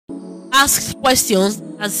ask questions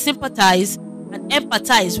and sympathize and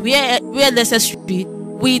empathize where necessary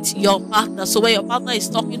with your partner. So when your partner is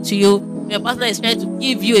talking to you, when your partner is trying to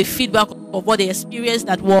give you a feedback of what they experienced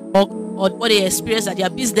at work or what they experienced at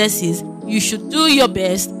their businesses, you should do your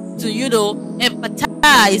best to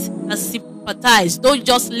empathize and sympathize. Don't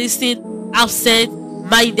just listen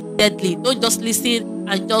absent-mindedly. Don't just listen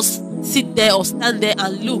and just sit there or stand there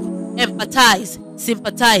and look. Empathize,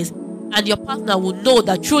 sympathize, and your partner will know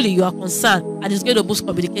that truly you are concerned, and it's going to boost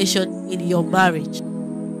communication in your marriage.